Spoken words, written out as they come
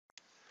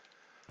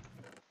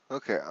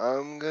Okay,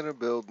 I'm gonna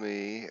build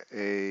me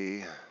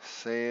a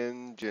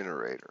sand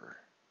generator.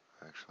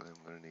 Actually,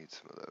 I'm gonna need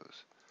some of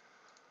those.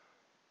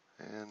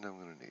 And I'm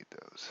gonna need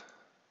those.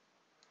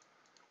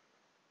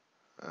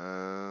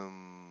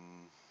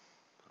 I'm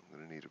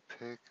gonna need a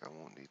pick. I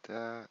won't need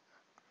that.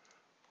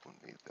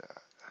 Won't need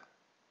that.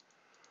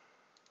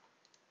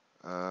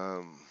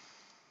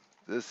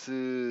 This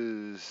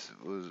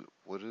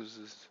what is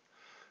this?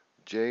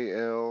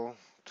 JL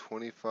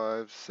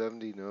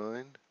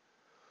 2579.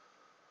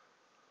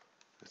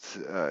 It's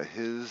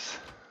his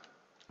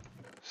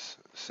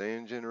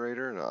sand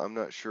generator, and I'm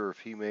not sure if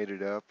he made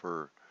it up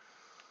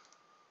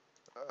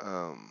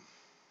um,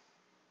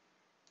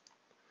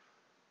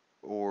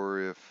 or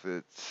if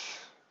it's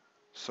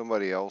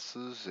somebody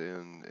else's,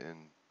 and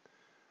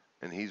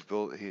he's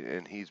built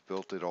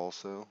it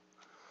also.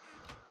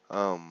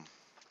 I'm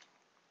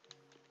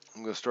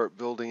gonna start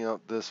building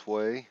out this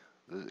way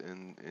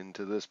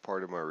into this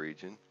part of my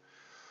region.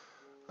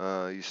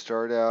 You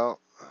start out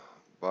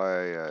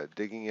by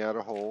digging out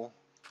a hole.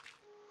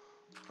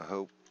 I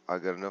hope I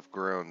got enough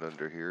ground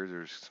under here.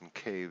 There's some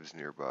caves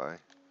nearby.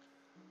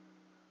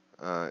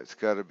 It's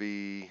got to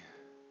be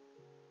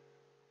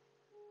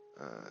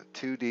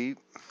 2 deep.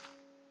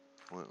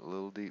 Went a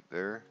little deep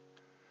there.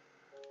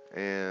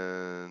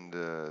 And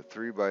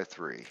 3 by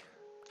 3.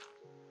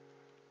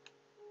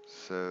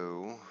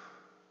 So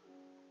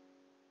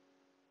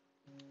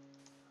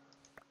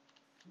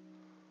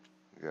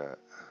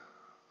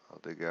I'll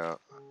dig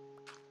out.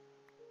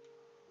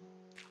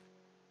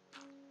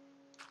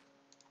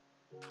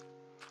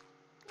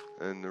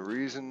 And the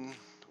reason,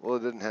 well,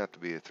 it didn't have to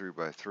be a 3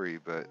 by 3,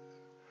 but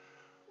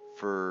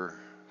for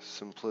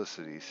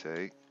simplicity's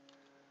sake,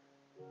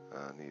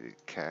 I need a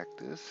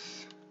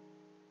cactus.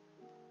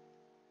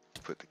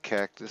 Put the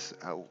cactus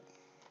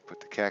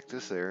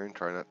there and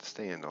try not to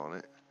stand on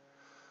it.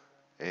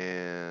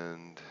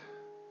 And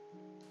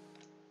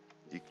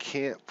you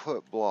can't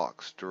put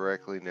blocks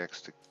directly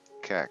next to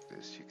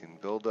cactus. You can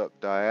build up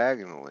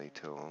diagonally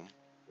to them,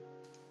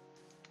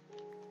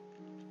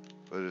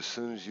 but as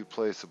soon as you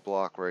place a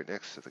block right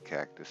next to the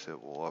cactus,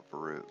 it will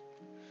uproot.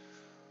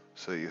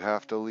 So you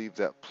have to leave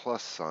that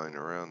plus sign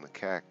around the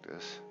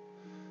cactus,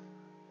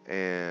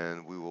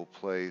 and we will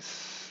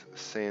place a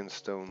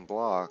sandstone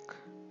block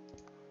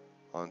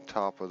on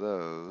top of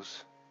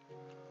those.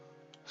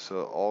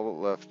 So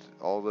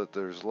all that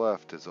there's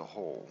left is a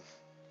hole.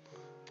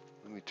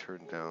 Let me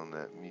turn down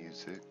that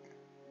music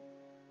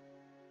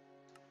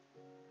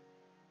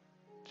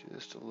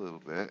just a little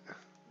bit.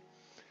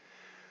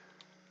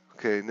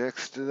 Okay,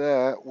 next to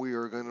that, we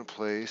are going to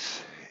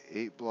place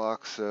 8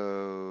 blocks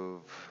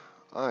of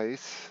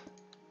ice.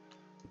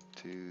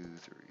 2,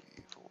 3,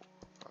 4,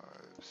 5,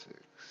 6,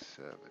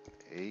 7,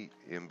 8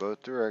 in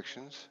both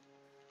directions.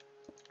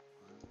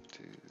 1,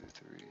 2,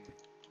 3,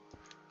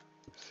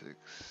 6,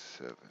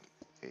 7,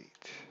 8.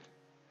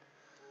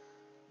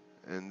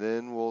 And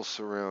then we'll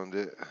surround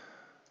it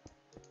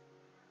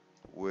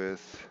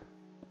with,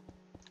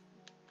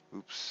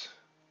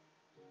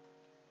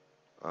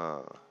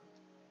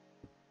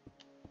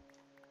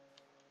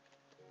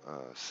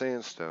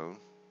 sandstone.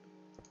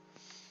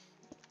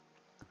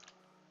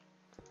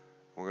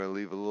 We're going to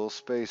leave a little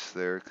space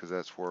there because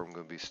that's where I'm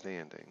going to be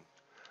standing.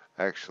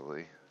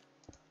 Actually,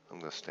 I'm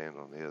going to stand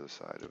on the other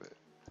side of it.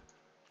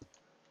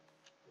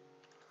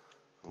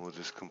 And we'll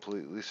just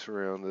completely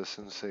surround this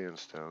in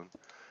sandstone.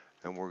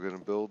 And we're going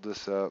to build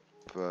this up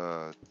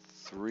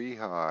 3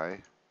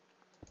 high.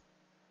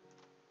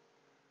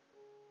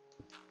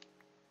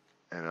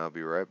 And I'll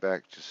be right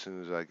back as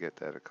soon as I get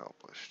that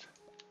accomplished.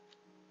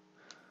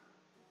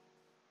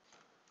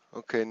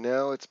 Okay,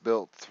 now it's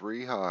built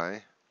 3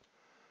 high.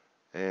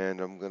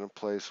 And I'm going to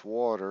place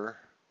water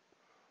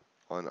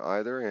on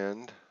either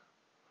end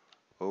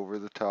over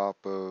the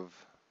top of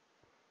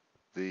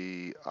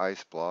the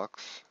ice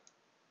blocks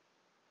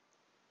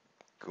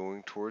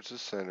going towards the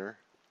center.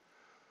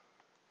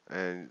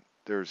 And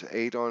there's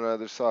 8 on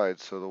either side,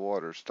 so the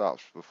water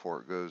stops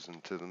before it goes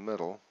into the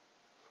middle.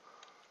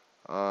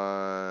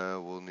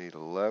 We'll need a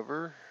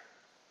lever.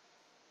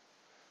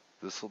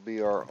 This will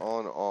be our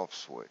on-off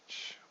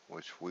switch,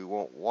 which we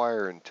won't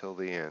wire until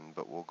the end,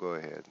 but we'll go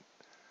ahead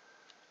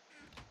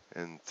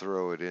and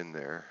throw it in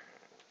there.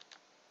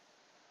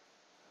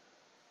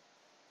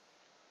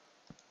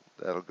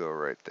 That'll go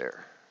right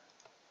there.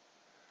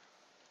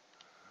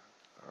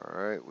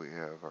 Alright, we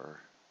have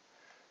our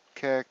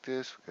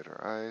cactus, we got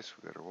our ice,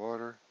 we got our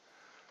water.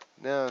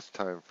 Now it's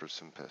time for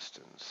some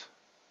pistons.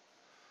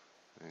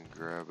 And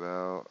grab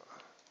out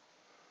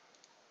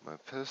my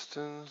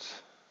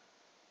pistons.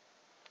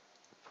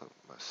 Put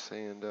my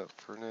sand up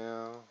for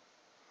now.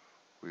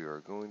 We are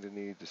going to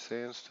need the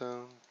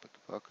sandstone. Put the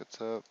buckets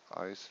up.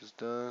 Ice is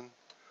done.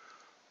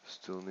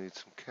 Still need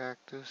some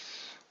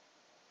cactus.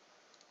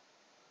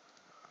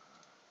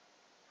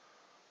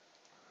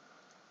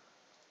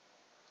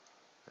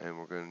 And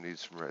we're going to need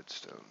some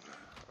redstone.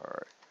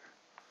 Alright.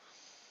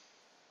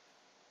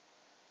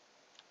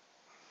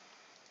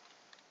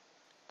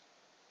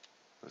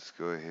 Let's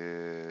go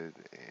ahead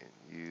and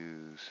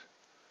use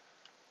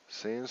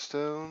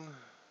sandstone,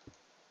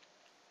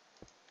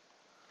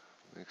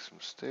 make some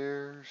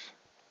stairs,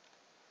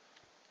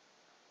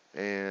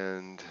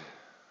 and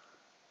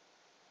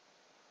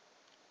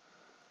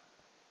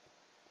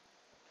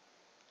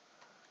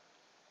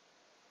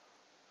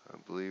I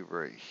believe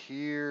right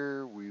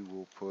here we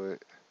will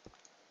put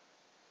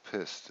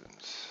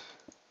pistons.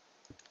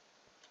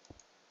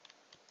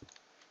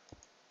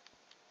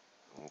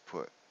 We'll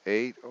put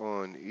 8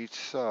 on each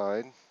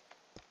side.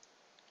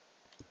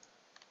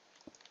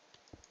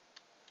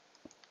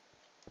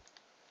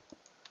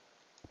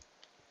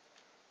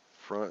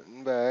 Front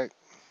and back.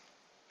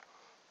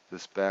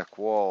 This back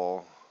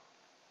wall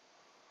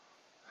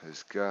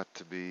has got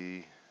to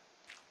be,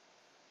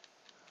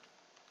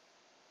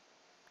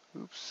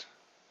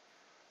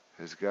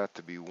 has got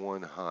to be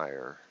 1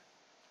 higher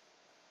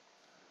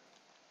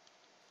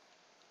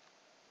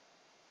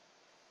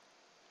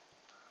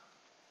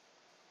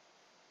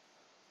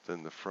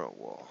than the front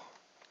wall.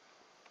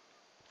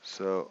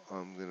 So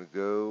I'm going to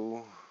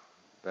go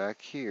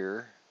back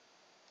here.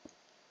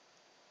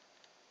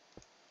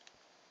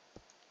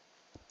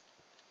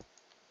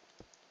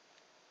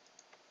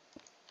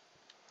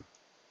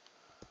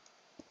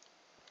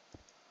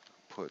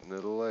 Put in a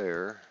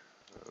layer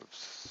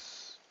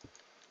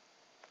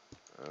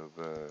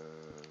of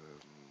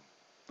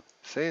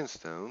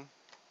sandstone.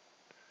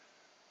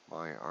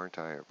 My, aren't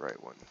I a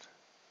bright one?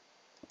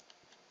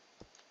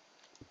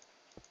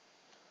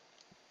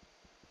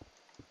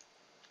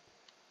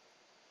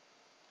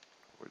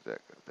 Where'd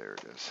that go? There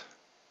it is.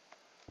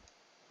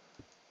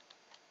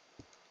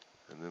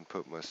 And then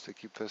put my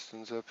sticky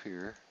pistons up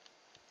here.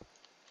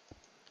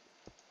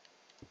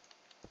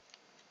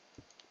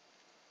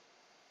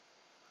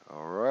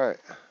 Alright.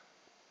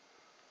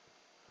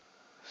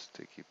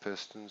 Sticky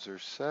pistons are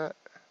set.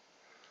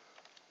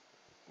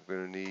 We're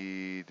going to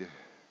need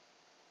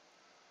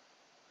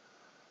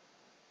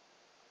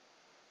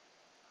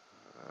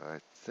I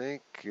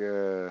think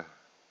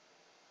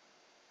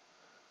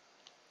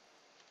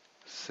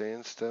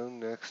sandstone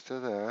next to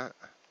that.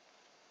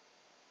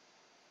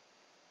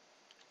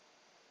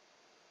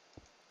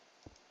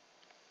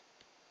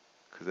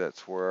 Because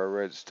that's where our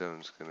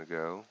redstone's going to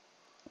go.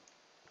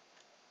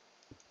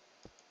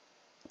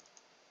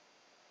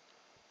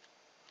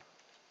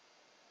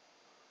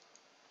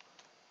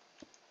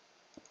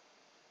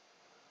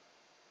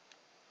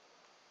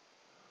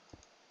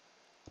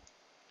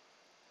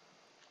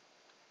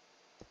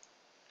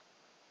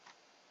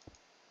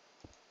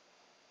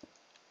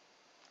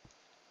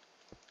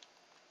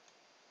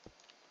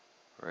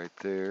 Right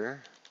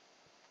there.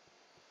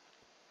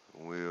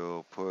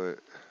 We'll put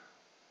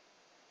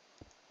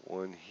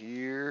 1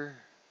 here,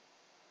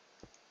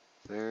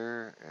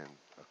 there, and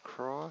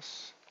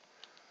across.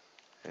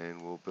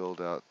 And we'll build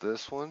out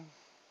this one.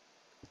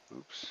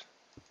 Oops.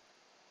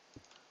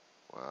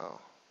 Wow.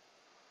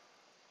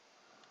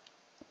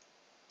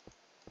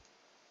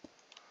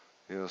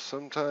 You know,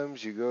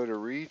 sometimes you go to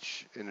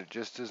reach and it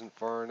just isn't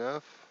far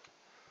enough.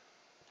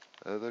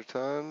 Other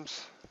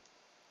times,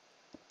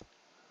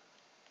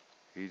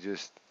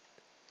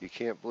 you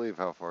can't believe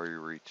how far you're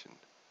reaching.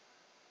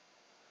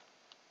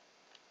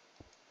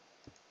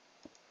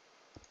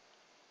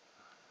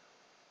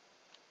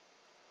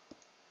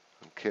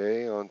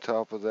 Okay, on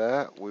top of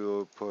that, we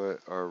will put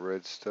our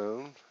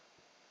redstone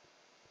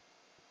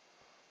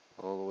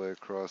all the way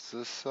across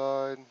this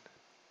side,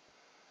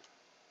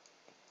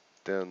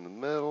 down the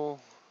middle,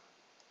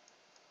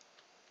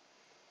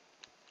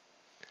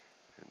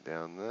 and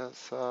down that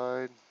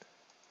side,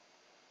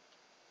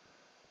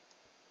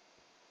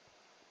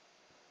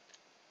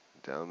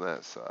 down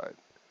that side.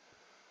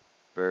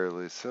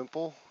 Fairly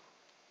simple.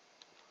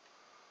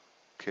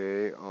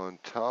 Okay, on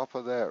top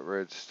of that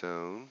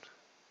redstone,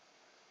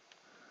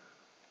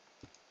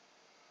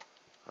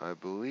 I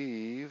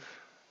believe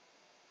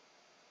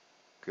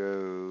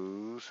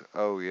goes,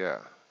 oh yeah,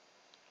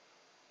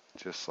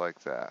 just like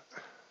that.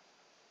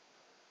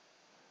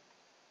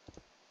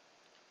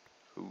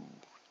 Ooh,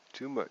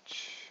 too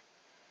much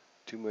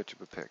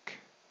of a pick.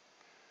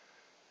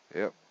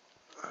 Yep.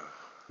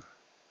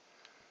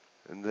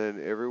 And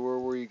then everywhere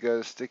where you got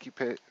a sticky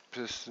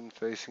piston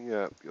facing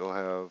up, you'll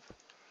have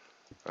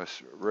a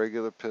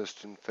regular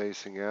piston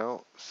facing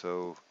out.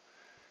 So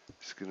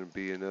it's going to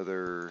be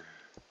another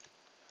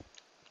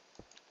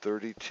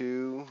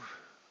 32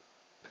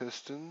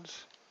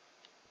 pistons.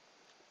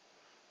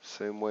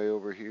 Same way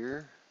over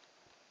here.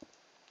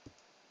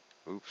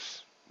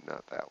 Oops,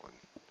 not that one.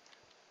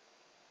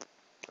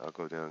 I'll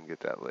go down and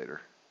get that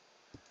later.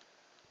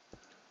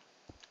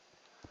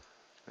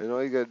 And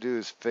all you got to do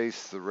is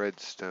face the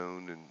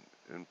redstone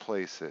and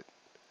place it.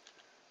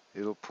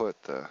 It'll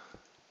put the,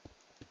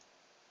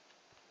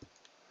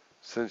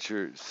 since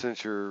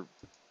your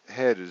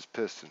head is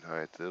piston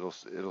height,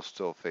 it'll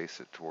still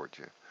face it towards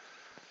you.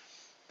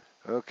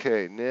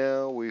 Okay,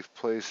 now we've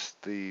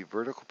placed the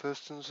vertical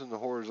pistons and the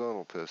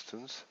horizontal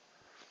pistons.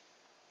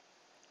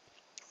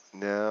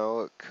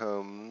 Now it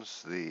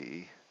comes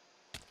the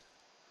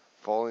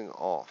falling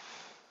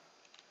off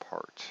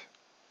part.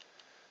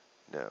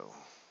 No,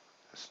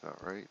 that's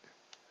not right.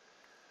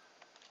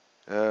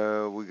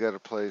 We got to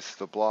place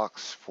the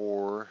blocks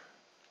for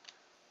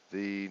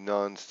the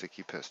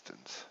non-sticky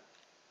pistons.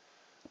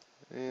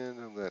 And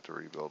I'm going to have to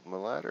rebuild my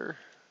ladder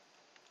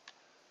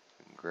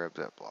and grab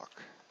that block.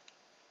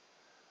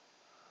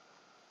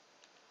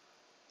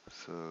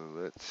 So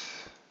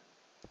let's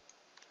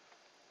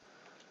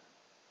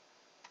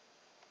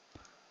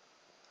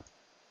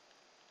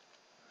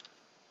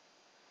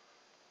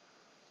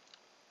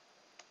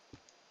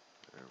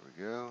there we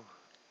go.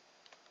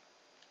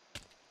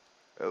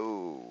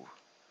 Oh,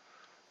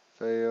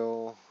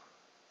 fail.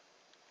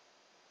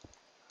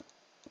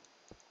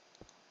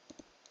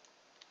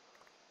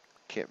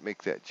 Can't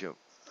make that jump.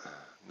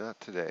 Not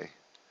today.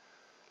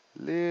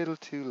 Little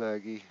too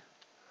laggy.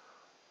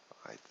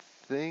 I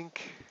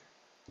think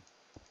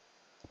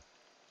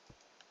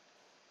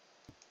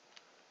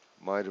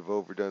might have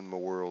overdone my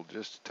world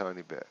just a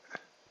tiny bit.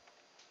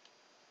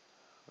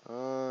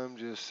 I'm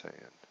just saying.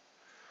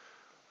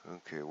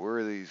 Okay, where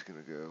are these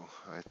gonna go?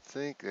 I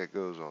think that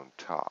goes on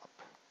top.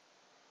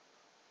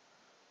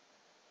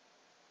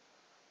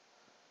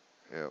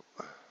 Yep.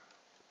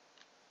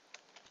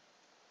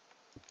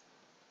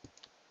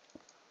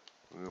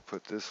 I'm gonna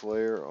put this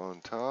layer on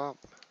top.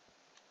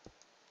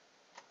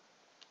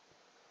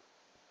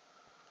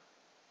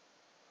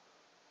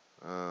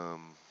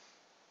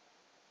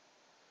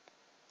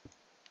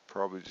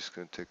 Probably just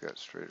gonna take that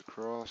straight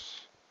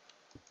across.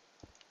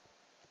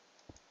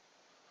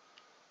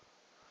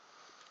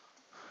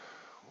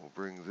 We'll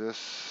bring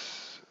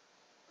this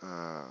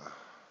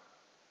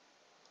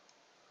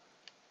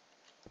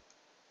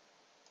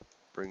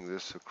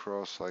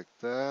across like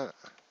that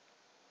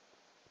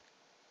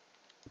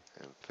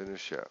and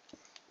finish up.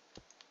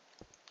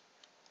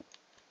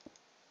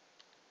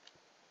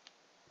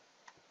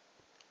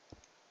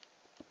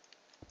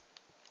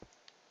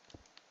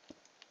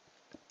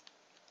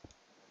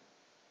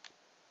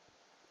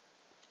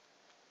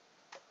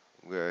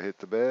 I'm gonna hit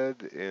the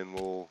bed and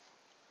we'll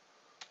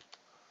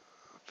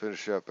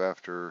finish up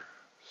after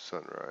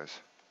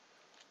sunrise.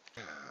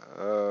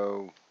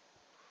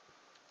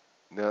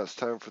 Now it's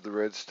time for the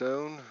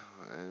redstone,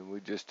 and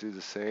we just do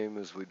the same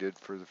as we did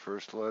for the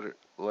first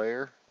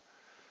layer.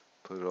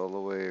 Put it all the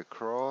way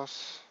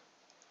across,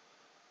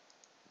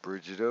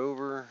 bridge it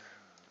over,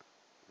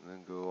 and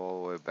then go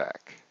all the way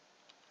back.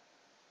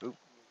 Oop,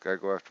 gotta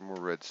go after more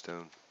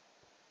redstone.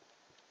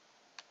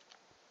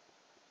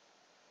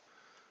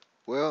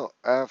 Well,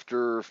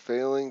 after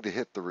failing to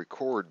hit the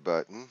record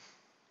button,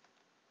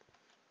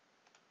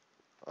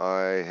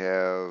 I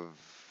have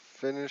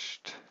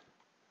finished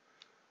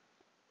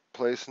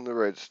placing the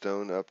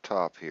redstone up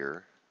top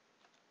here,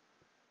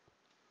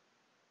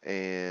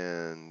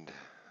 and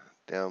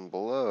down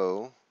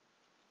below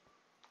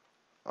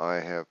I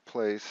have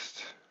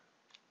placed,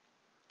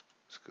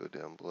 let's go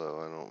down below,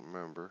 I don't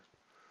remember,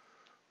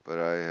 but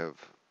I have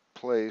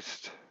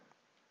placed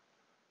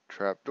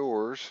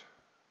trapdoors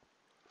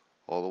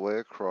all the way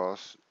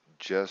across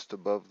just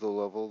above the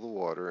level of the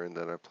water, and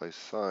then I place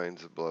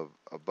signs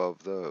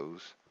above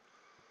those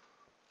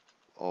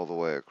all the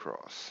way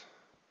across.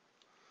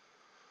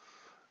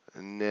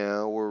 And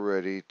now we're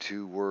ready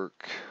to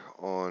work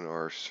on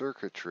our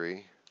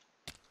circuitry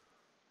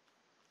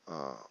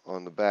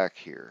on the back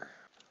here.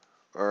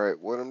 Alright,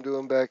 what I'm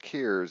doing back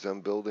here is I'm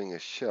building a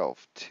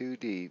shelf 2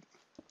 deep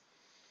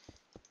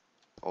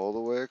all the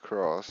way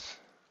across,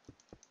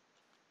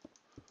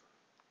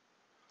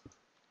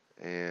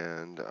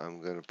 and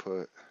I'm going to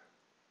put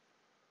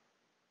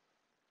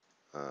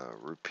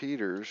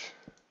repeaters.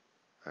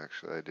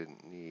 Actually, I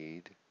didn't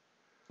need,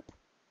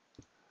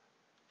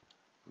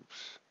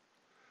 oops,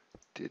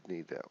 did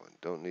need that one,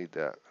 don't need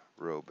that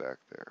row back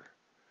there.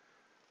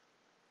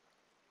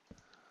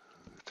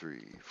 3,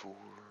 4,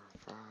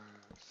 5,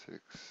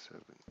 6,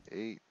 7,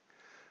 8,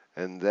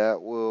 and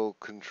that will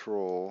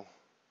control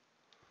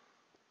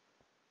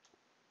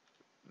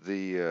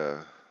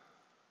the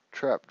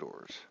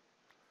trapdoors,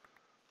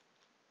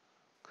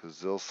 because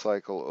they'll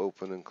cycle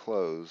open and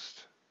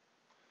closed,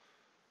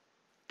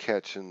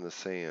 catching the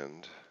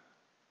sand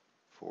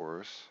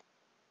for us.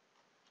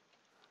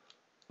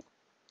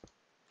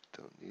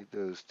 Don't need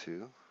those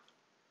two.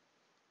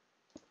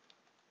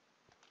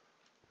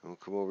 And we'll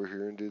come over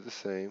here and do the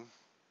same.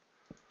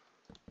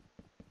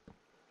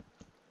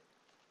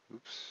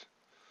 Oops.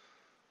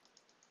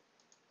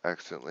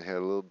 Accidentally had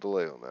a little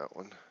delay on that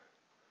one.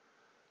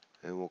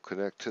 And we'll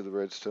connect to the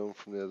redstone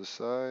from the other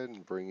side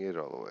and bring it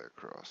all the way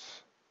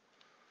across.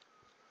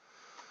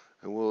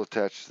 And we'll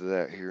attach to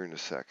that here in a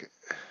second.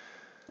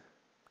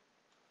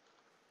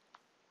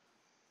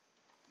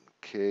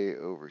 Okay,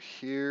 over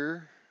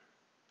here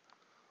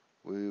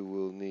we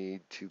will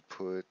need to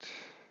put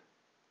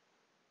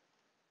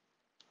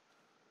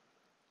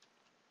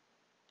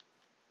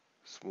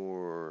some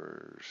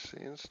more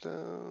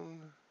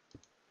sandstone.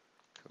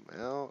 Come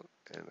out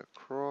and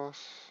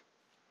across,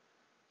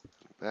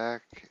 and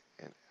back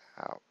and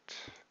out.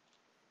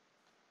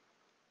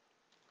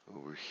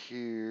 Over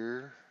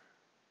here,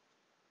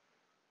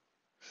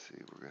 let's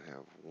see, we're going to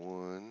have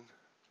 1,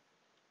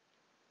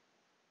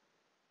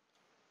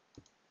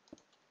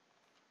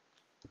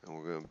 And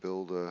we're going to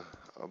build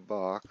a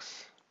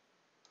box.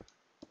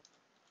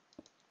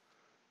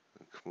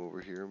 And come over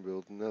here and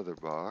build another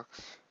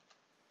box.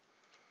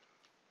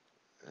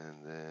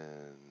 And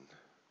then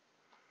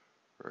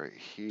right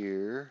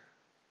here,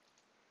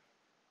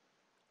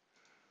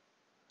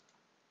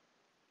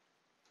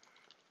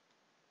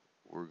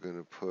 we're going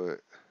to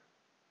put,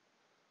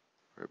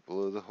 right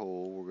below the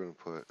hole, we're going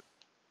to put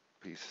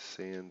a piece of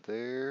sand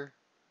there,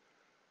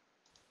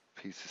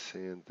 piece of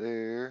sand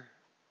there,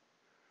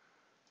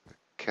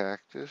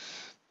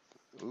 cactus,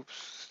 oops,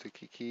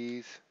 sticky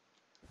keys,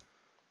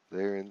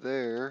 there and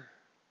there.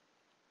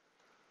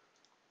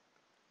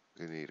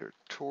 We need our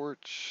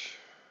torch,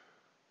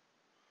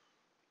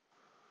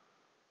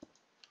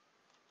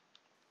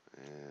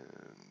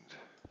 and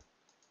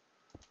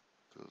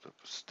build up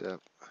a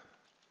step.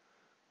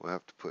 We'll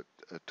have to put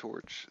a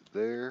torch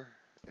there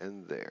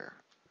and there.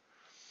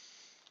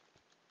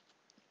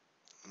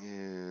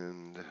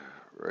 And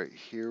right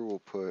here we'll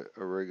put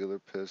a regular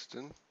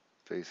piston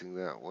facing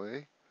that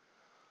way.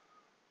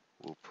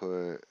 We'll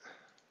put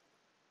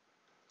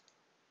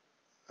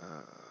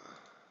a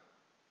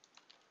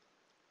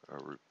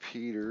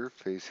repeater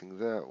facing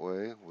that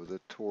way with a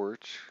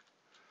torch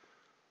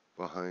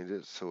behind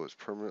it so it's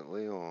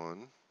permanently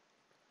on.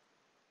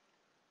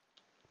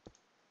 I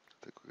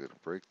think we're going to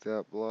break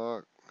that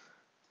block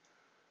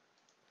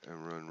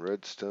and run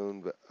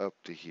redstone up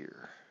to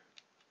here.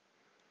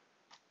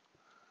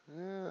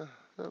 Yeah,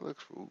 that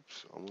looks,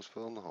 oops, almost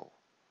fell in the hole.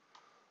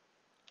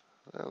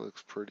 That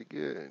looks pretty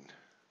good,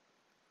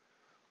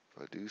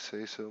 if I do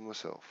say so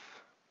myself.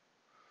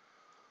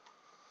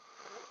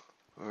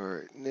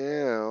 Alright,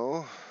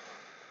 now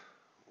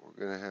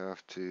we're going to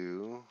have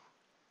to,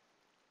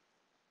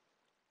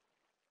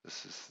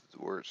 this is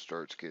where it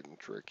starts getting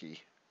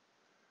tricky.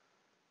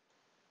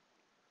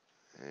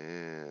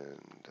 And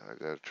I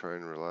got to try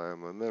and rely on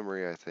my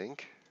memory, I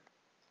think.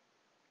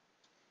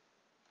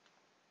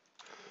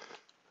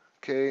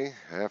 Okay,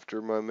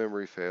 after my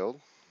memory failed,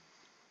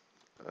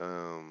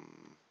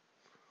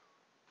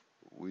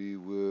 we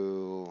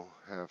will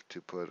have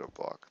to put a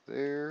block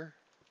there,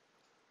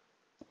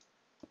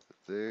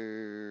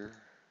 there,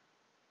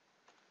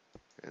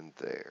 and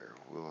there.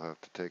 We'll have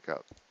to take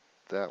out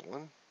that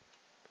one,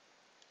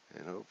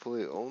 and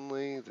hopefully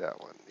only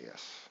that one,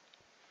 yes.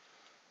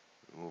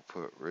 And we'll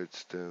put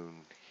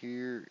redstone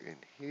here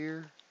and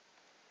here,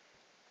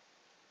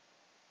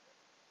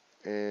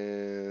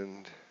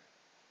 and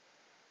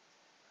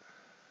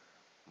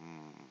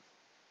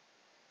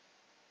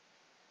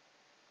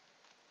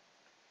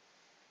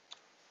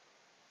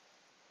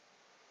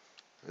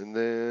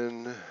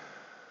then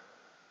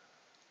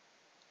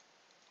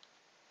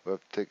we'll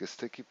have to take a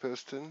sticky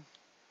piston,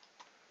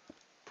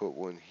 put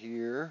one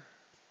here,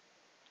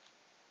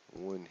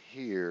 one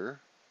here.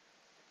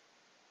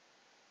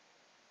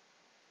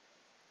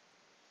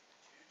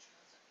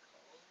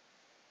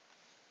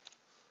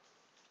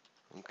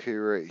 Okay,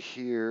 right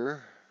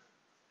here,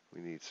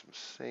 we need some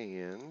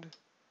sand,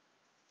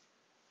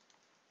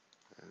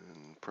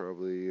 and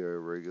probably a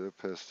regular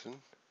piston.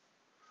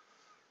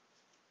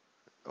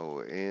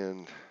 Oh,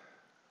 and,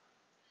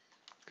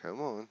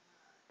 come on,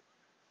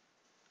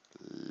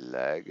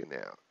 lagging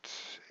out,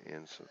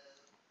 and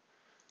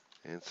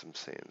some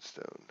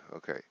sandstone.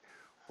 Okay,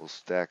 we'll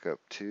stack up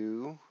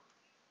two,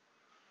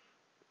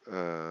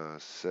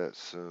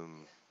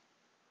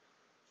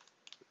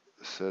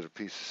 set a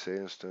piece of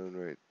sandstone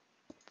right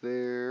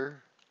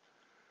there,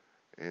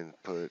 and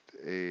put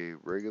a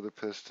regular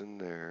piston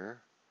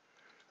there.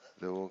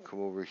 Then we'll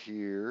come over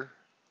here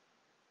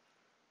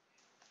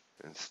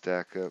and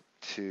stack up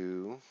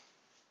two,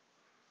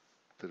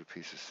 put a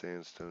piece of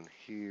sandstone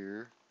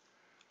here,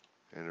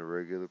 and a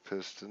regular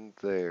piston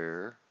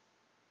there,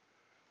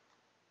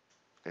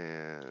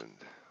 and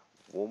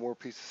one more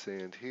piece of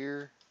sand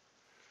here,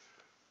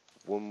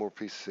 one more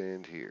piece of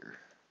sand here.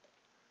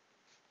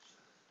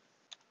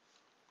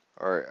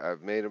 Alright,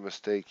 I've made a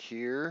mistake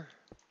here.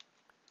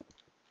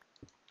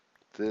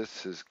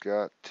 This has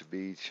got to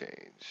be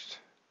changed.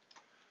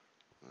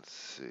 Let's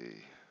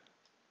see.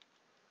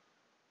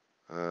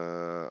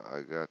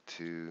 I got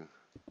to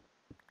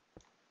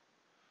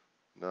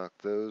knock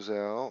those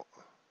out,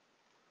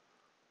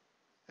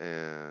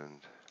 and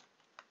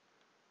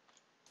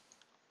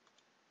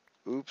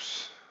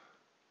oops.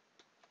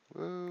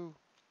 Whoa.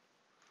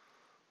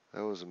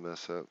 That was a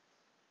mess up.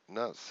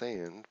 Not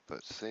sand,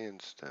 but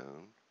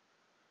sandstone.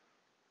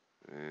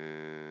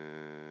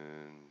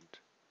 And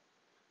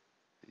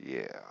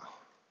yeah.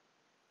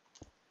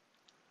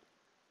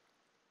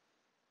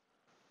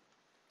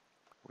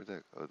 Where'd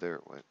that go? Oh, there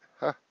it went.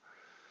 Ha!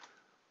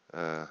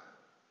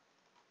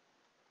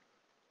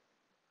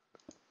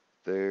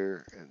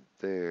 There and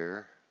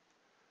there.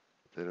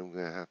 Then I'm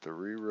going to have to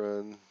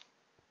rerun.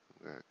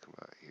 I'm going to come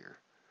out here.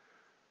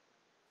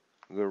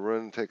 I'm going to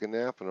run and take a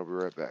nap, and I'll be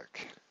right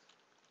back.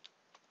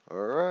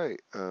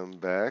 Alright, I'm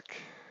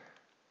back.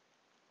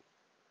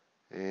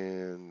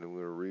 And I'm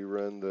going to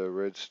rerun the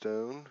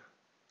redstone.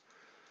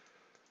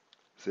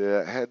 See,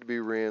 that had to be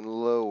ran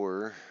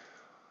lower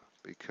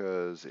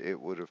because it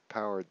would have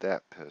powered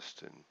that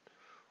piston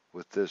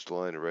with this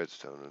line of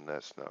redstone, and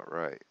that's not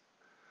right.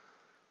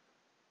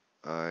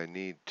 I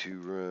need to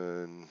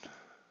run,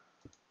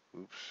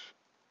 oops,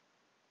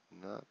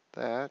 not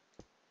that.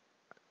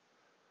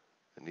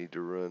 I need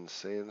to run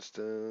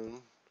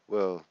sandstone,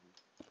 well,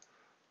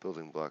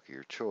 building block of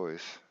your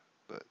choice,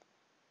 but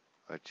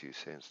I choose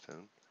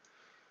sandstone.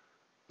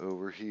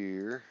 Over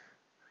here,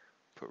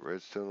 put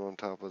redstone on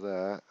top of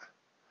that,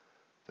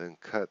 then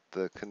cut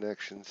the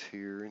connections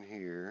here and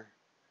here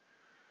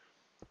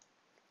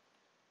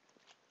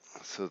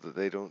so that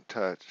they don't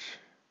touch.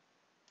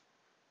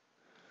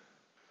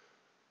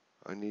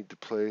 I need to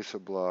place a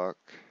block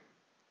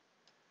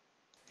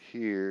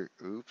here,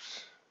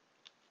 oops,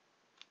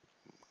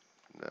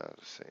 not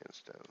a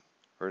sandstone,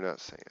 or not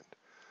sand.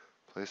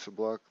 Place a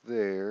block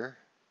there.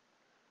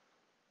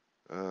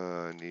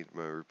 I need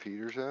my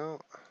repeaters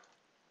out.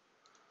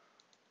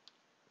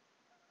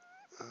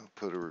 I'll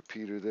put a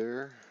repeater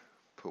there.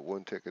 Put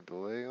 1 tick of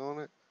delay on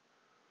it.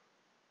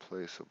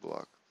 Place a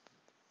block,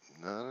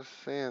 not a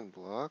sand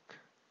block,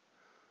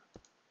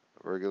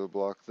 a regular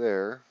block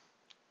there.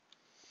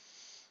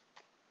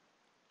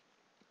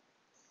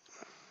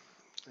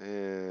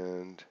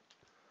 And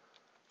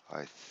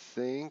I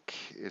think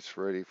it's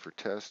ready for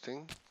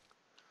testing.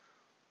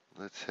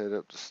 Let's head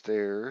up the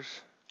stairs.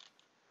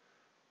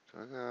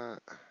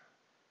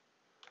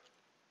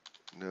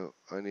 No,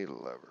 I need a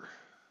lever.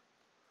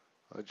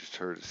 I just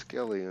heard a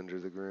skelly under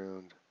the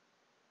ground.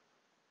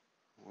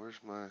 Where's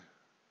my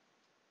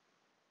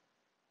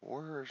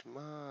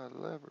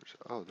levers?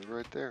 Oh, they're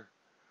right there.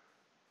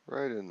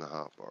 Right in the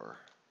hotbar.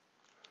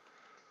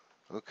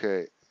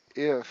 Okay,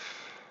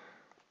 if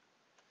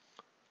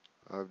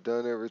I've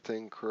done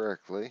everything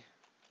correctly,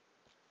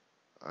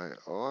 I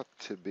ought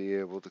to be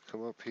able to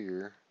come up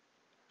here.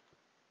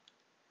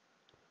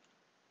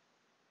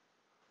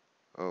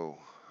 Oh,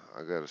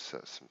 I gotta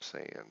set some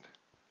sand.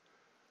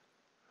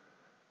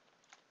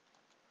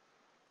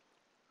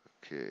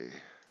 Okay,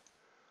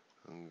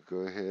 I'm gonna go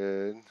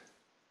ahead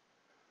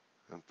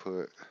and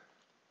put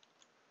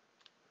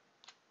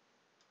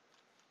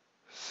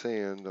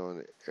sand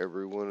on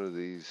every one of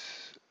these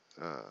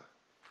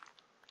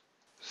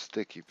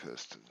sticky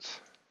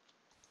pistons.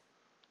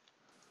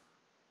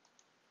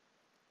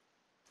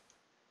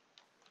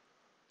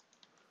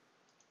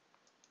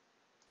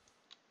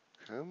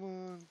 Come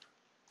on.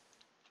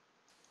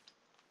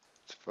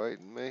 It's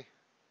fighting me.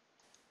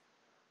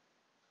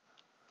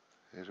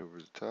 Head over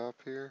the top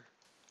here.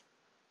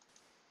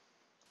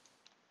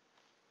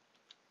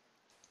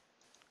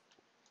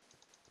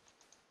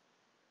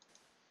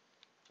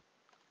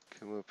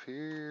 Come up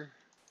here.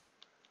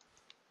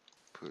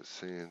 Put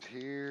sand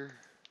here.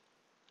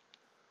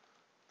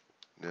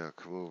 Now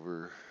come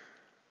over.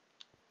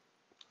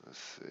 Let's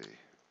see.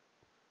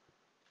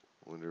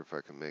 Wonder if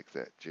I can make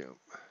that jump.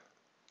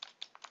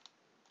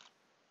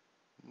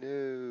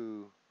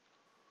 No.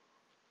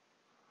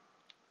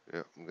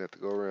 Yep, I'm got to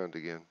go around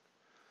again.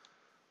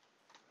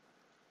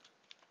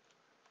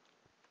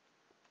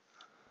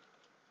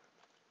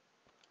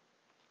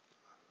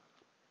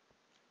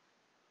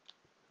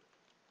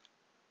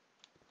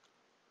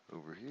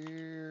 Over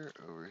here,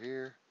 over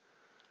here.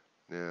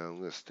 Now I'm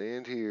going to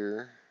stand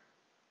here,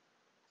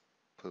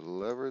 put a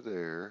lever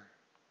there,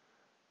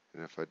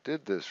 and if I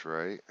did this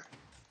right,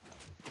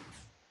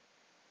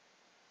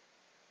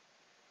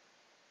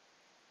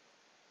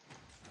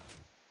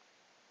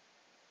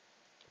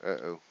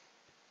 uh-oh.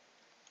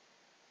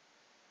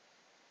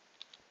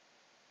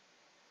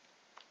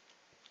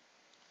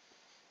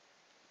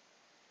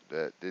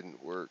 That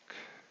didn't work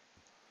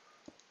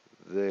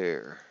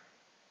there.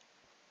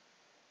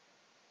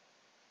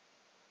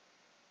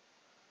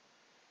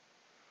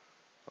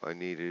 I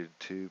needed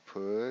to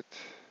put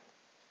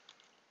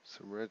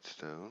some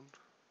redstone.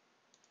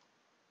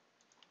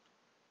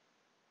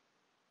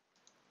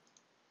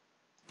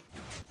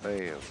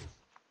 Bam.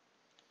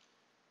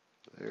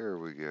 There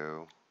we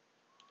go.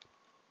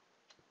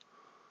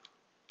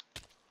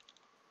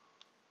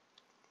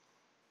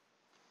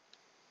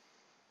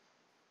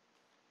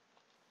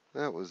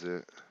 That was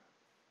it.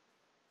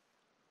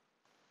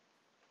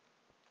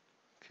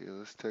 Okay,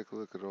 let's take a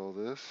look at all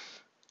this.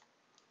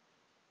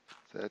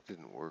 That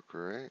didn't work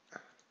right.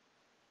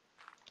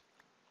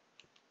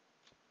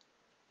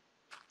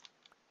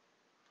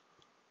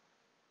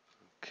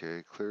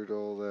 Okay, cleared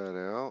all that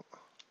out.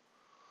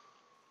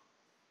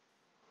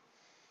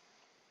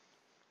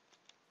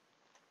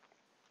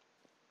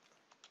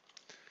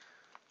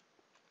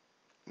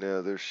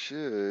 Now there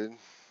should,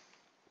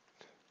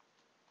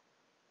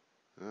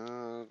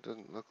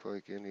 doesn't look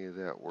like any of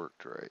that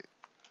worked right.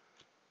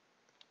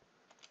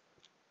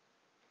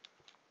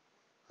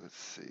 Let's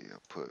see,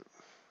 I'll put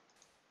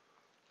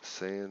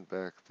sand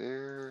back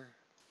there,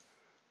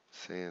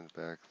 sand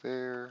back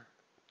there,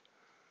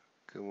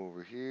 come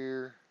over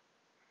here.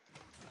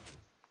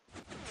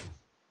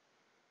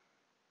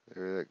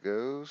 There that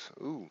goes.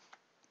 Ooh,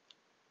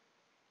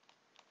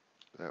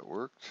 that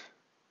worked.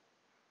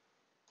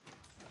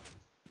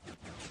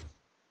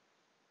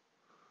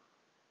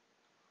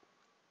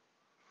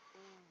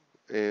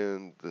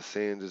 and the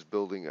sand is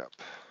building up.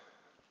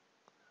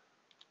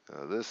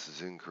 Now this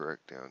is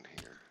incorrect down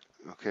here.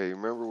 Okay,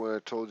 remember when I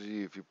told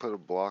you if you put a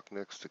block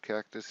next to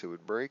cactus it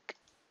would break?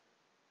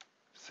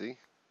 See?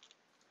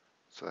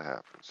 So that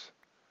happens.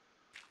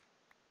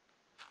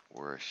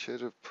 Where I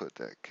should have put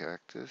that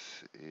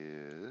cactus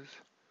is,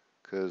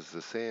 because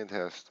the sand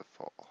has to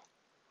fall.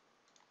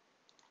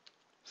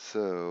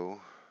 So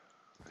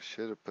I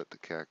should have put the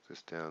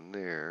cactus down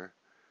there,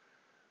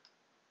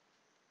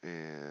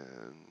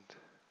 and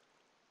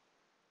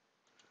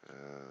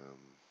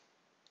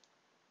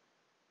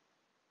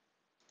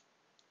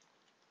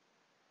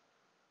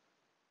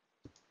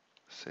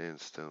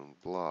sandstone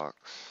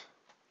blocks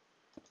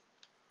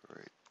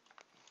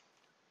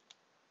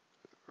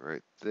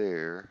right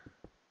there.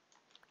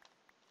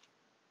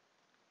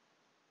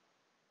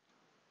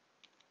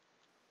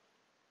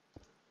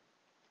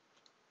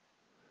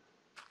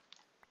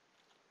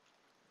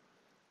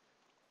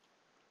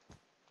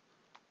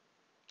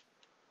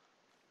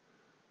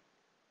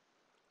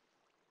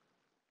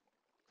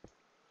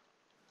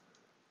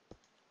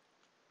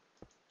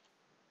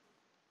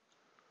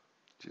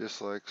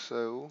 Just like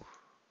so.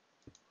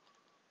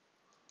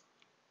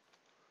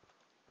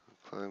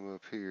 Climb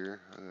up here.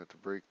 I have to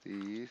break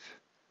these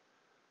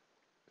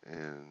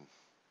and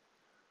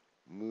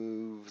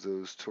move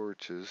those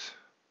torches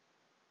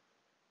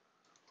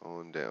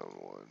on down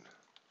one.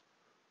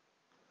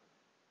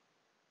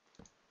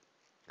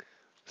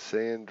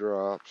 Sand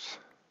drops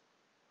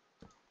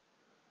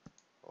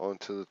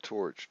onto the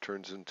torch,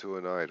 turns into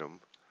an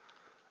item,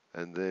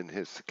 and then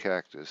hits the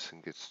cactus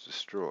and gets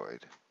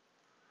destroyed.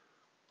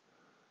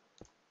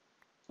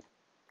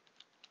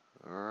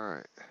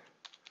 Alright.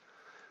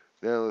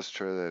 Now let's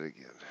try that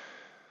again.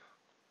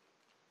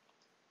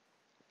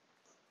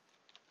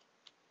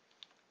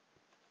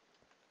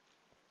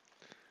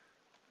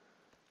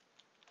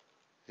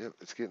 Yep,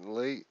 it's getting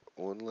late.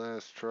 One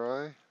last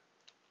try.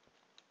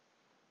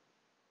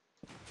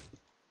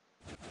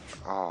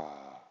 Oh.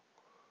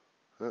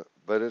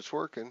 But it's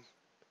working.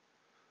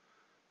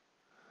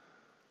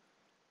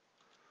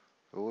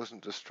 If I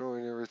wasn't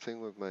destroying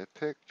everything with my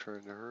pick,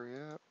 trying to hurry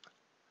up,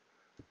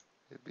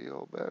 it'd be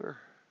all better.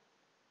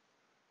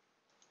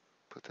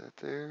 Put that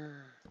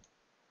there.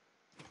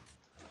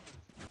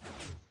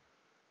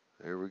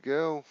 There we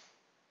go.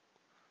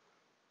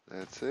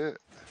 That's it.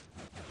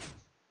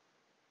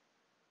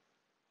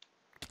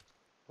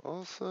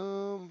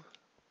 Awesome.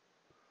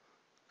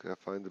 Gotta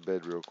find the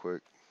bed real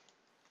quick.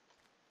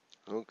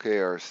 Okay,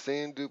 our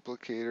sand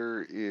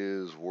duplicator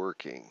is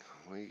working.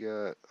 We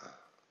got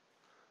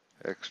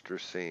extra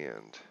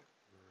sand.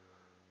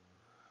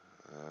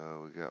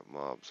 We got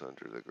mobs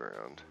under the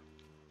ground.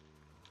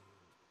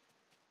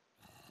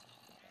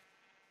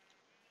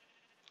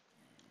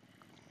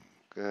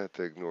 Gonna have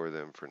to ignore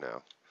them for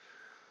now.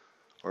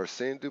 Our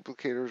sand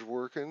duplicator is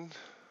working,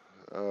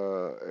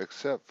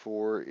 except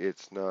for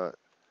it's not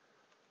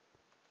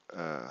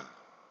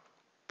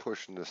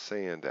pushing the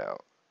sand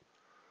out.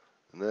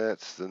 And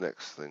that's the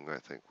next thing I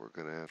think we're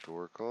gonna have to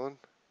work on.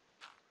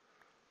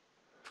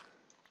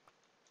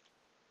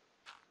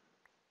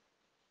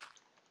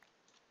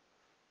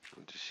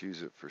 We'll just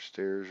use it for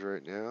stairs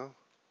right now.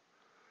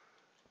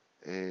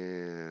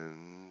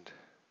 And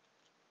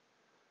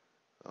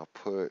I'll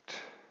put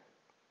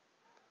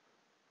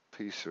a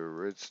piece of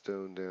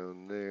redstone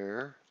down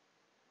there.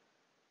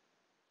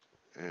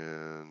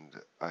 And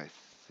I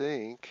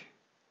think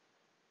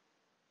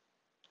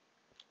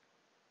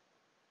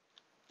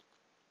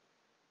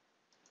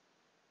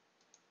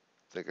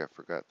I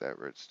forgot that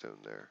redstone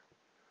there.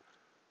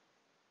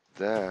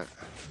 There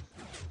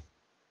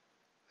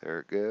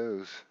it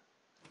goes.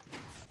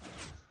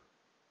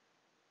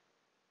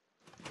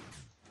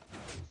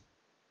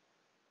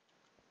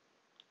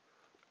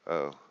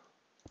 Oh,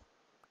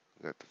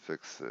 got to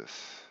fix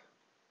this.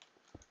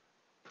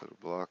 Put a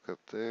block up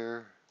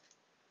there,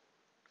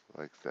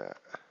 like that.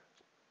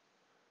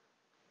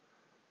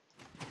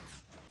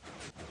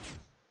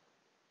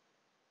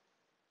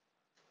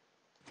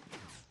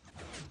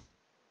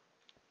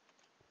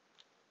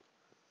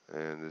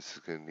 And this is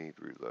going to need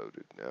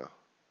reloaded now.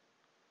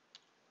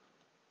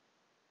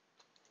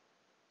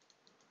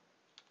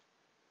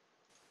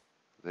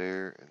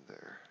 There and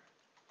there.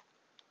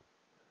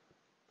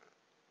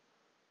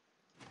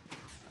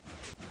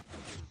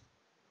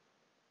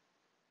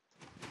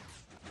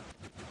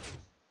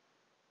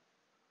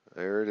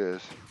 There it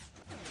is.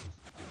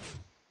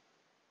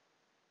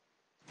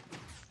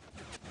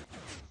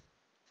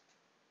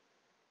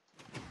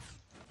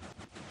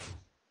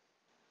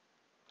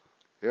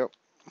 Yep.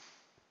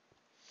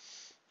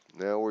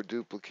 Now we're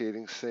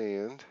duplicating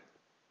sand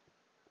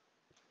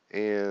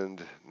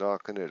and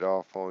knocking it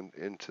off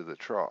into the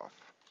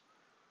trough.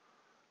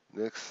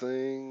 Next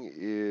thing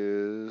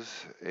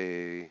is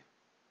a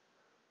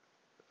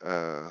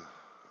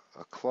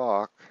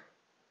clock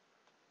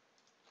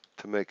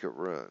to make it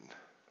run.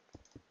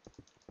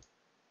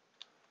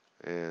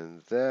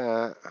 And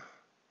that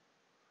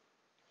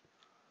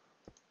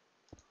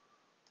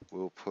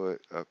we'll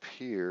put up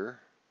here.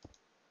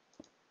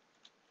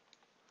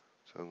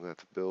 So I'm going to have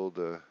to build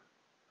a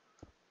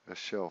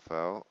shelf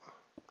out.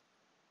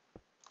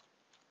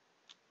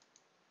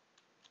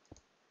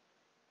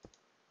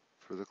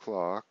 For the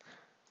clock.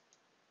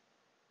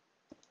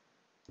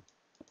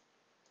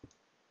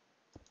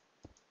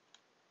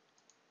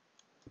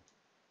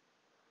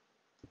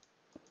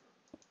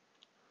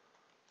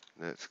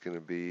 That's going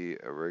to be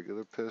a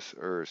regular piston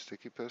or a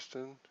sticky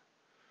piston.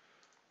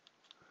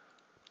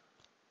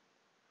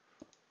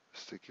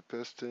 Sticky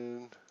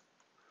piston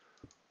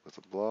with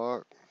a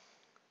block.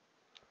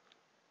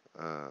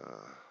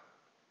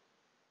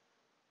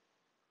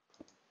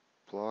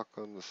 Block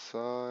on the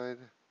side.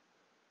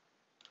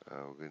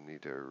 We're going to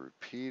need our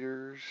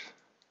repeaters.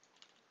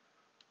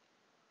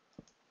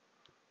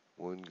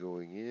 One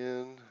going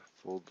in,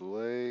 full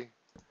delay.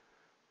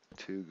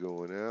 Two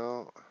going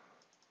out,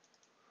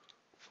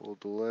 full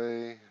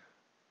delay.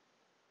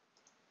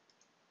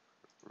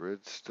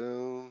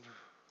 Redstone.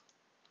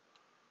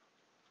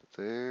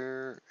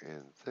 There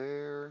and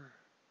there.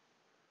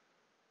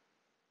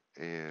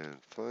 And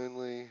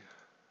finally,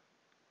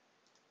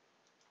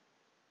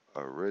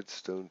 a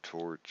redstone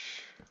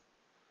torch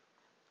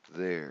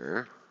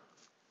there.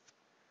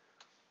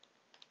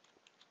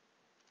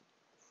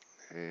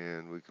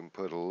 And we can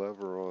put a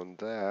lever on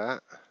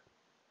that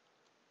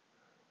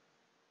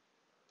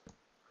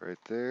right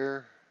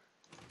there.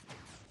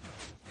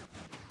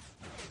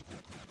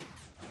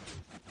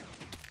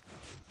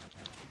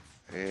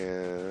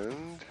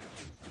 And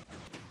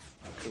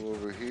come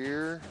over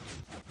here.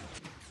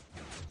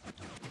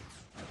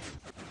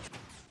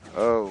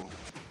 Oh,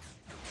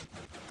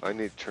 I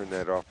need to turn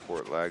that off before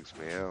it lags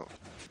me out.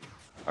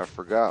 I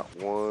forgot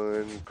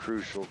one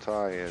crucial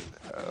tie-in.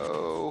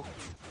 Oh.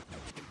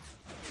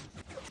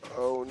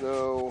 Oh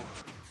no.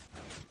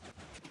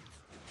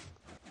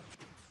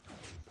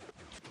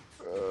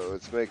 Oh,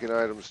 it's making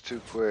items too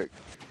quick.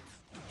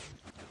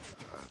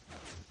 I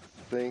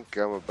think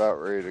I'm about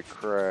ready to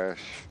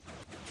crash.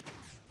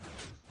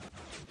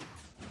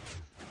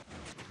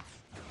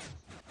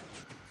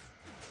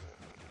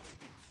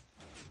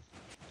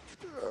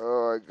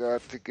 Oh, I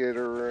got to get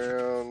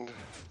around.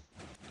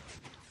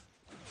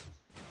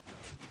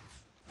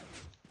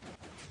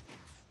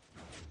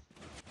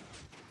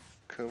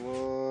 Come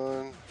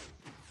on.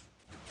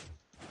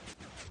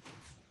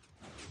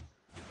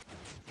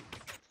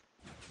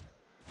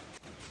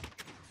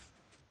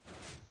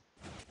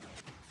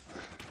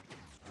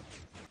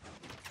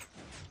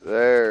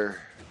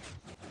 There.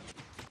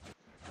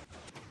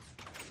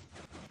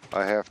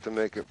 I have to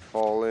make it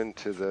fall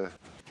into the...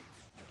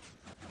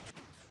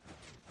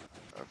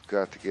 I've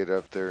got to get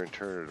up there and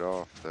turn it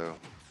off though.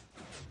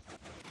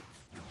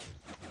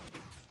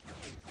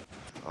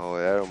 Oh,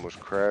 that almost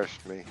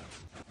crashed me.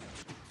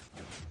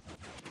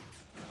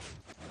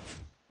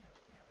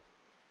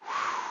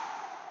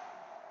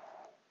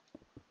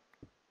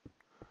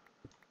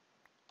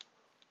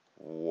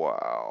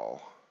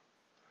 Wow.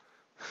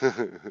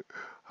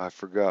 I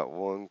forgot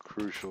one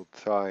crucial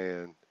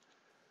tie-in.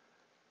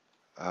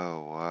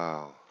 Oh,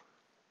 wow.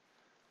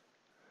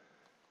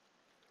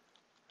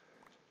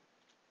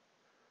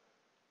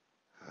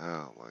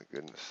 Oh my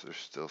goodness, there's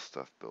still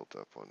stuff built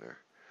up on there.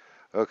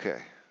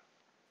 Okay.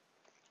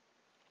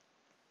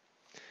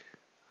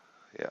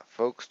 Yeah,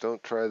 folks,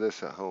 don't try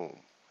this at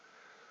home.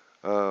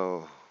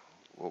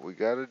 What we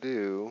got to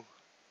do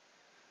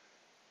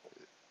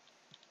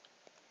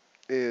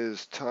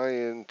is tie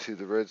into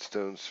the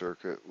redstone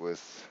circuit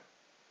with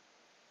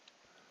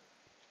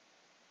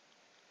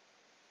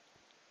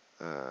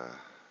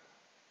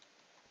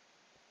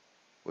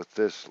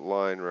this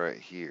line right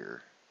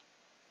here.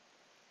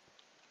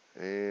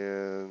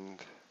 And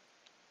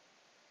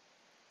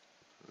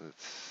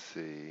let's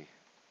see.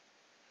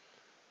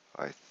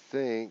 I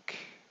think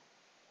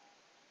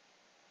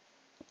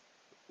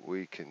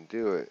we can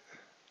do it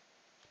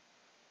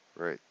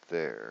right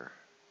there.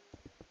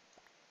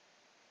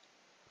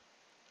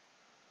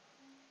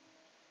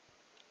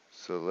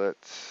 So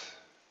let's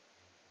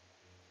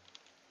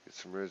get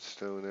some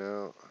redstone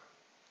out.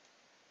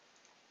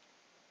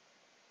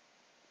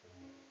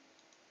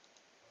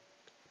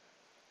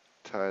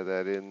 Tie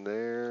that in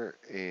there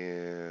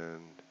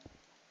and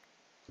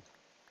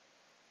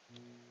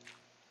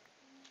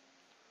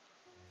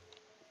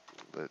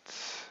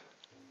let's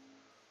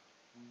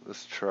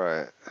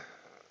try it.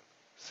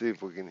 See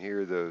if we can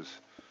hear those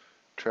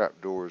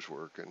trap doors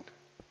working.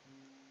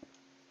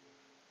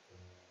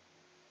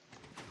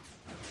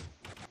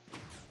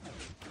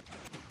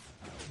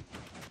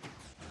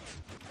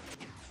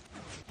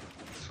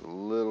 It's a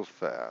little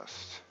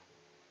fast.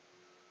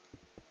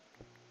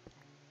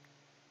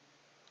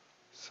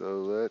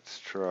 So let's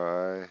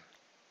try,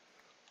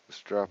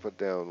 let's drop it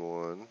down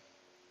one.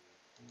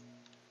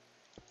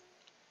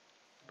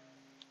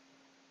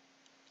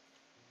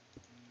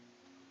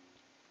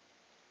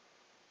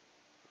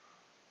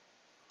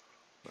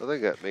 I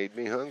think that made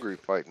me hungry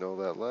fighting all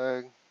that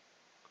lag.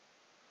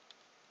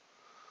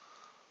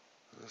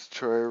 Let's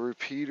try a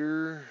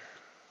repeater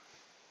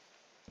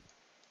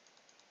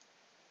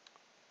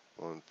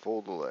on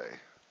full delay.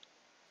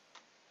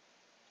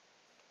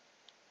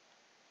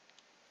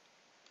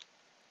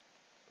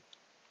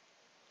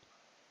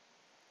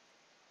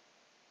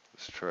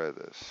 Let's try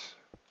this.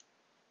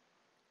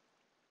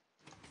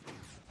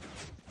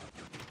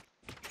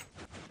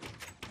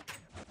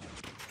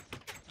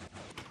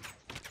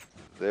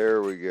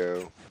 There we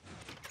go.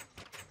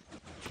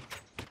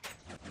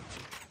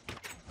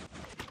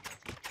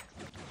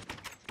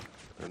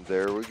 And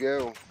there we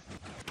go.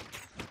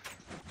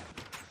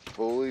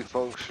 Fully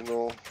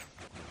functional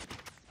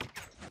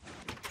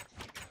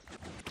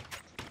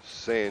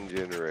sand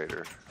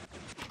generator.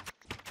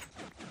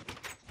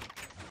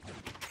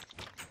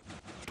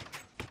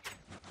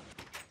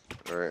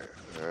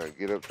 Alright,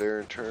 get up there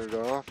and turn it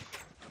off.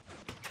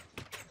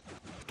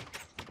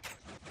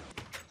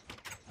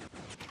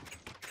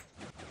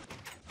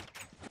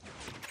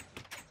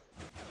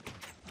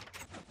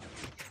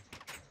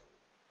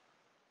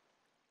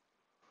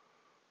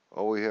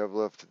 All we have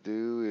left to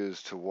do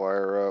is to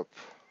wire up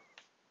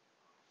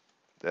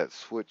that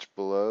switch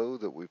below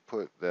that we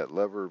put, that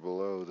lever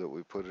below that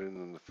we put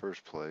in the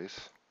first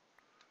place.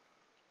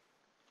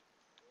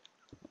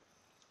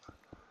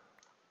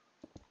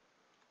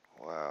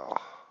 Wow,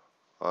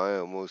 I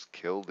almost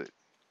killed it.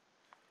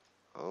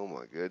 Oh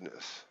my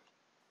goodness.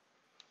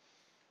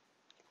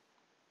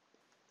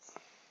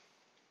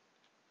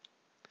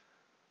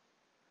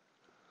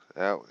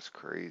 That was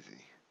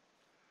crazy.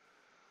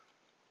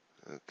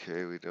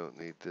 Okay, we don't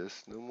need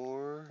this no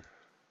more.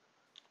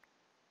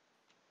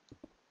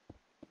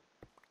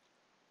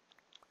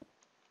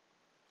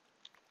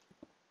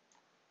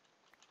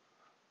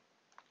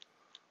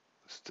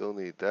 Still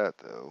need that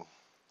though.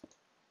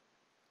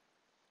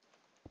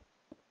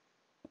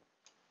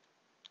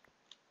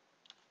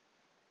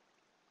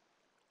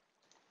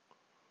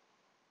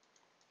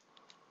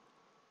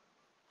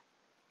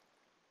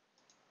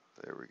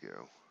 There we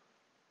go.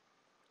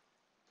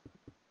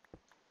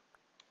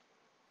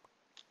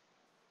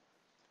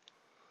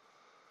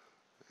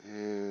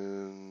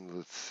 And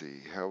let's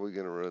see, how are we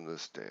going to run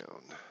this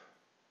down?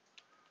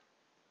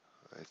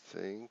 I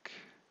think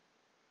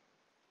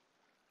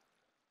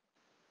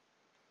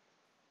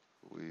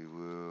we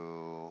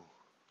will,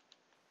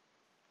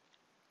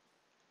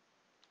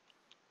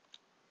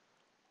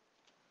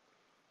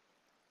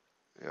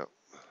 yep,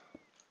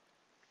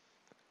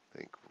 I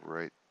think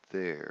right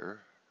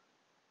there.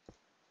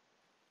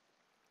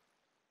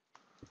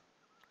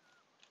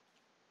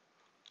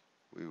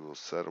 We will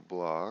set a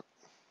block.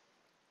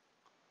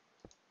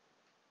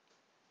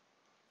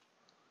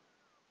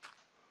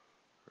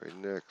 Right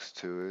next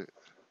to it.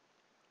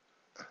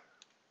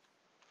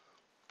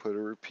 Put a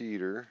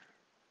repeater.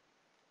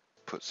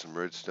 Put some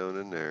redstone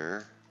in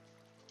there.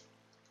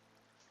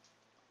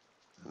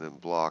 And then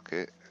block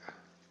it.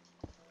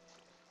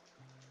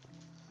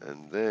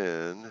 And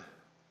then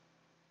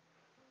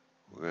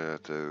we're going to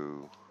have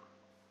to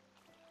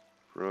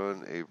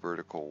run a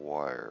vertical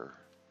wire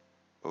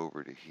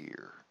over to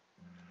here.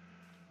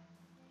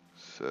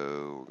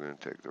 So we're going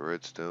to take the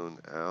redstone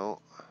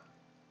out,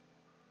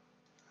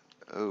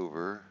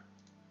 over,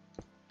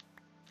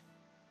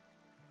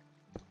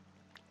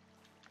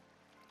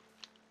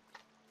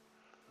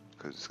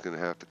 because it's going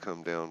to have to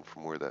come down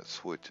from where that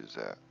switch is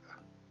at.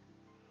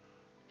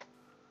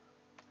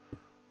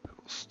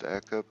 We'll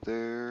stack up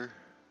there,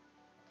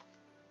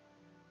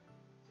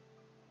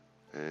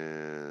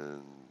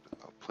 and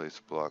I'll place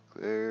a block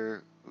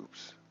there.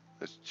 Oops,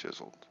 it's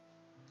chiseled.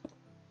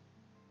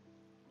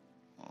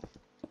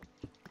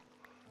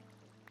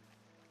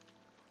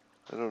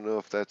 I don't know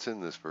if that's in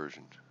this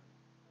version.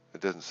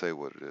 It doesn't say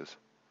what it is.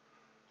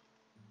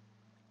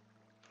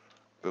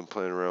 Been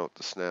playing around with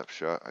the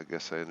snapshot. I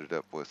guess I ended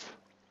up with,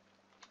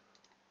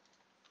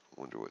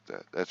 wonder what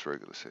that's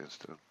regular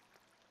sandstone.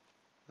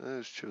 That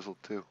is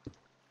chiseled too.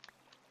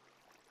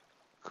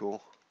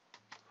 Cool.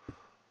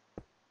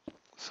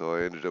 So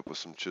I ended up with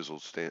some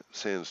chiseled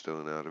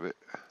sandstone out of it.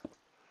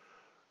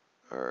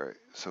 Alright,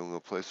 so I'm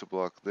going to place a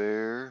block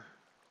there.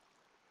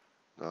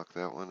 Knock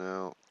that one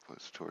out.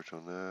 Place a torch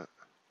on that.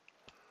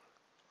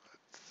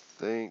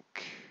 I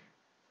think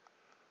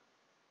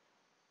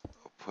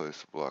I'll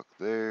place a block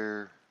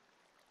there.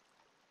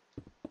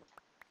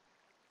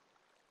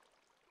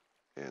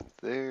 And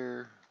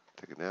there.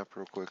 Take a nap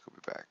real quick. I'll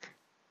be back.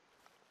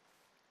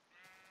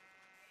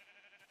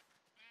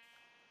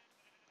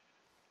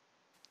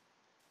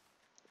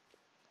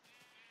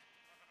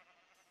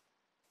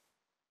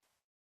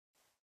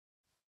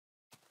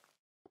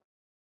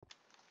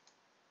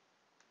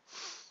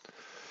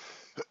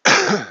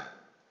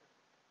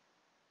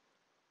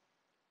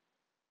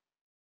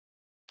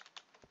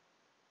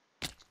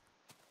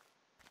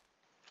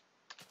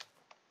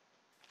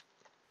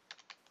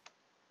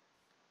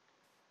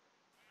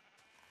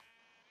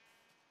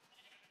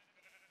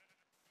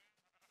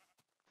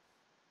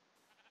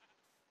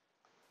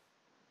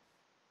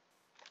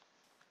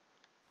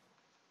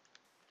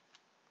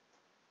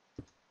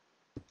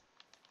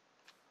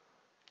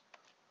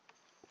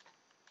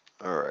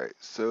 Alright,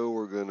 so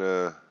we're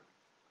gonna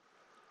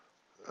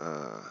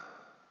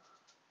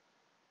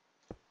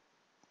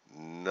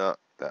not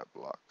that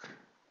block.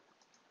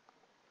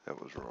 That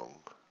was wrong.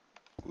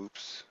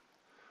 Oops.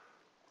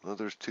 Well,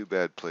 there's two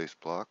bad place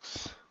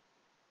blocks.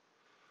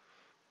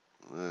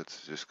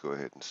 Let's just go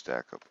ahead and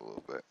stack up a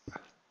little bit.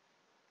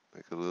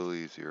 Make it a little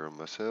easier on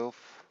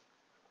myself.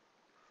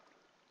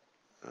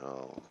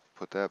 I'll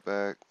put that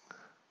back.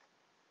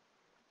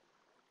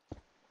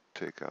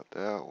 Take out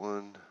that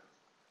one.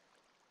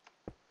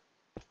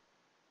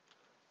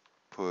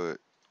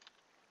 Put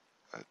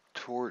a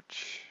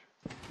torch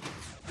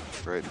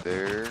right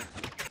there.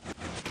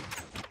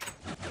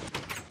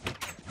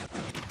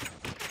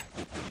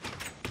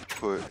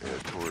 Put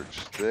a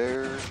torch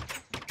there.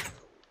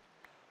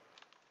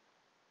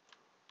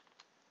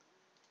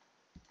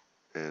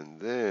 And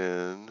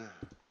then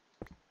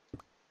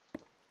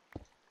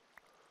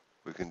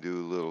we can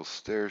do a little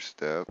stair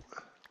step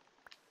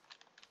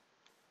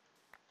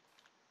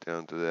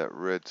down to that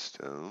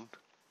redstone.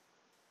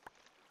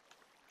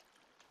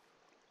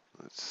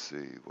 Let's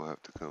see, we'll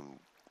have to come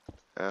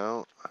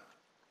out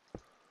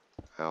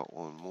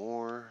one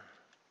more,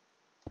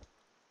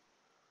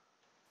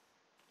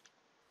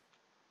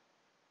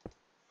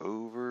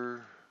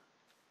 over,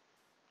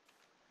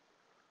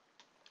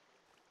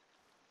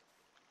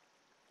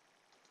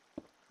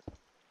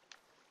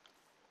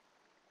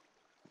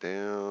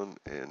 down,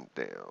 and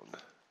down.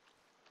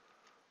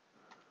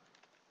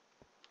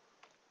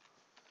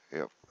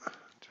 Yep,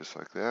 just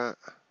like that.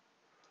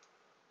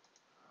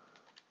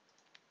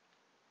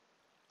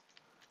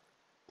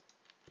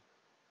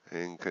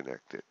 And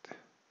connect it.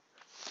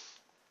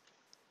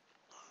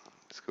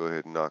 Let's go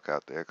ahead and knock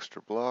out the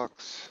extra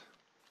blocks.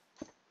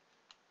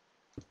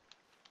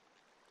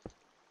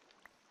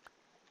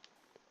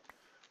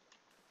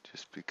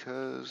 Just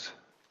because.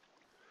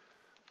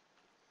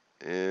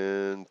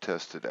 And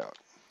test it out.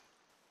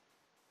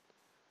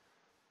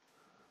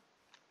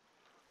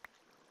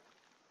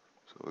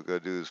 So what we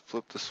gotta do is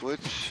flip the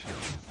switch.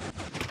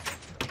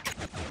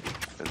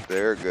 And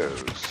there it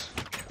goes.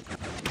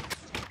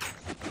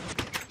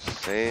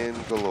 Sand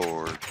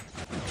galore.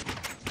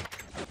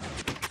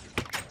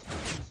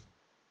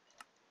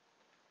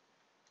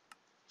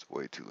 It's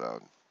way too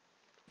loud.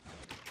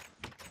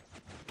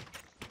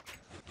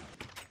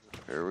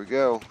 There we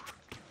go.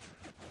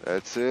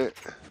 That's it.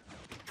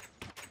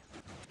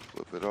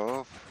 Flip it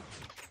off.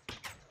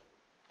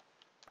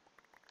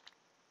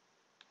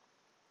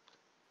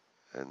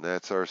 And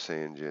that's our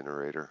sand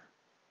generator.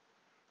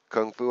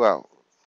 Kung Fu out.